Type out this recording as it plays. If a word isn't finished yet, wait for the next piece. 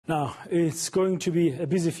Now, it's going to be a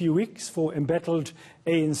busy few weeks for embattled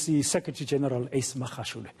ANC Secretary General Ace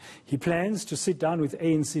Magashule. He plans to sit down with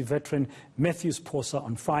ANC veteran Matthew Posa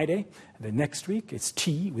on Friday. And then next week, it's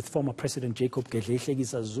tea with former President Jacob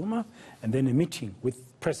Zuma, and then a meeting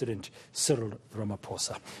with President Cyril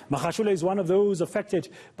Ramaphosa. Magashule is one of those affected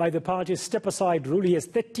by the party's step-aside rule. He has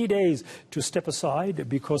 30 days to step aside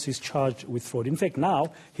because he's charged with fraud. In fact,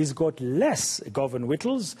 now he's got less. Govan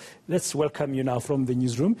Whittles, let's welcome you now from the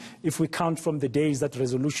newsroom. If we count from the days that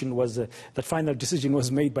resolution was, that final decision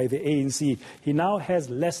was made by the ANC, he now has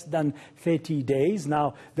less than 30 days.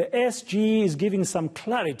 Now, the SG is giving some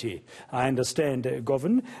clarity, I understand,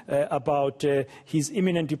 Govan, about his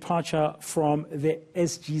imminent departure from the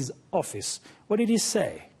SG's office. What did he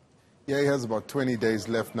say? Yeah, he has about 20 days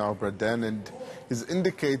left now, Bradan, and he's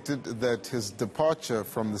indicated that his departure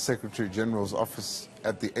from the Secretary General's office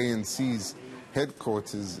at the ANC's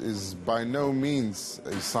headquarters is by no means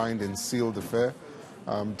a signed and sealed affair.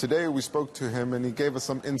 Today we spoke to him and he gave us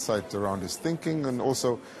some insight around his thinking and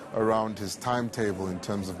also around his timetable in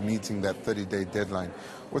terms of meeting that 30-day deadline.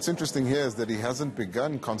 What's interesting here is that he hasn't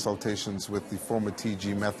begun consultations with the former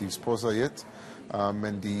TG Matthew Posa yet,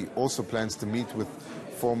 and he also plans to meet with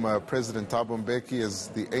former President Thabo Mbeki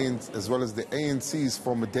as well as the ANC's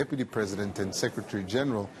former Deputy President and Secretary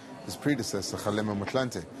General, his predecessor, Kgalema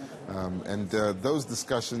Motlanthe. And those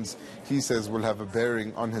discussions, he says, will have a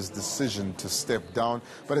bearing on his decision to step down.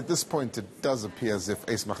 But at this point, it does appear as if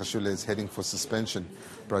Ace Magashule is heading for suspension,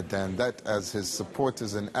 Bradan. That as his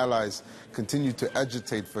supporters and allies continue to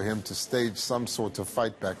agitate for him to stage some sort of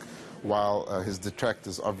fight back, while his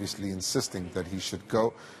detractors obviously insisting that he should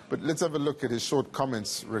go. But let's have a look at his short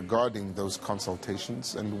comments regarding those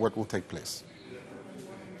consultations and what will take place.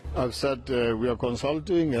 I've said we are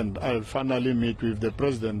consulting, and I'll finally meet with the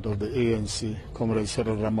president of the ANC, Comrade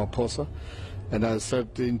Cyril Ramaphosa. And I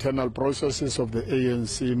said the internal processes of the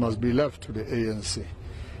ANC must be left to the ANC,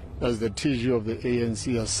 as the TG of the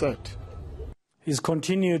ANC has said. He's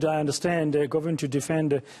continued, I understand, Govan, to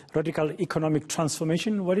defend radical economic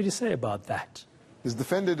transformation. What did he say about that? He's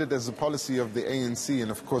defended it as a policy of the ANC,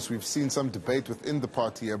 and of course we've seen some debate within the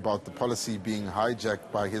party about the policy being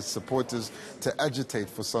hijacked by his supporters to agitate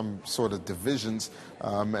for some sort of divisions,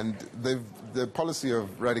 and the policy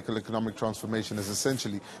of radical economic transformation has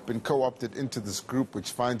essentially been co-opted into this group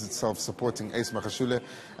which finds itself supporting Ace Magashule.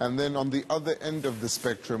 And then on the other end of the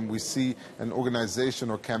spectrum we see an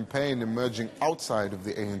organization or campaign emerging outside of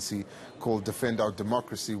the ANC called Defend Our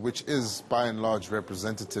Democracy, which is by and large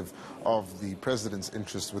representative of the president's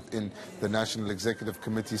interest within the National Executive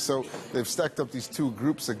Committee. So they've stacked up these two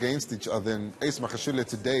groups against each other, and Ace Magashule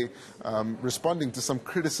today responding to some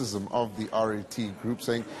criticism of the RAT group,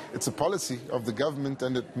 saying it's a policy of the government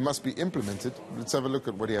and it must be implemented. Let's have a look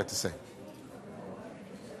at what he had to say.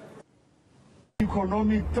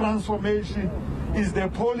 Economic transformation is the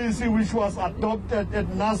policy which was adopted at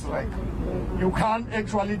Nasrec. You can't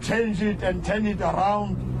actually change it and turn it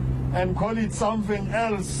around and call it something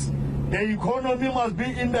else. The economy must be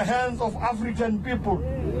in the hands of African people.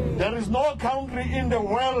 There is no country in the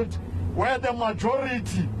world where the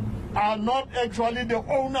majority are not actually the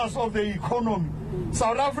owners of the economy.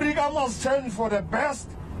 South Africa must change for the best,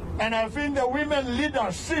 and I think the women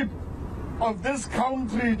leadership of this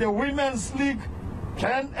country, the Women's League,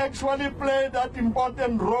 can actually play that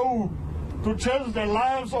important role to change the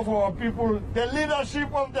lives of our people. The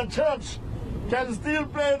leadership of the church can still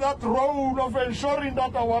play that role of ensuring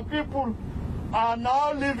that our people are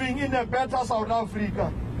now living in a better South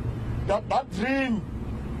Africa. That dream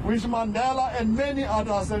which Mandela and many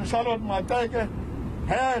others and Charlotte Mateke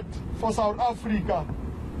had for South Africa,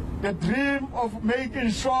 the dream of making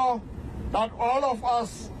sure that all of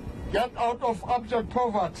us get out of abject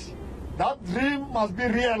poverty, that dream must be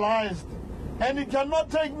realized. And it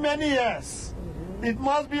cannot take many years. It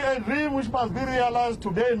must be a dream which must be realized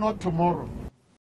today, not tomorrow.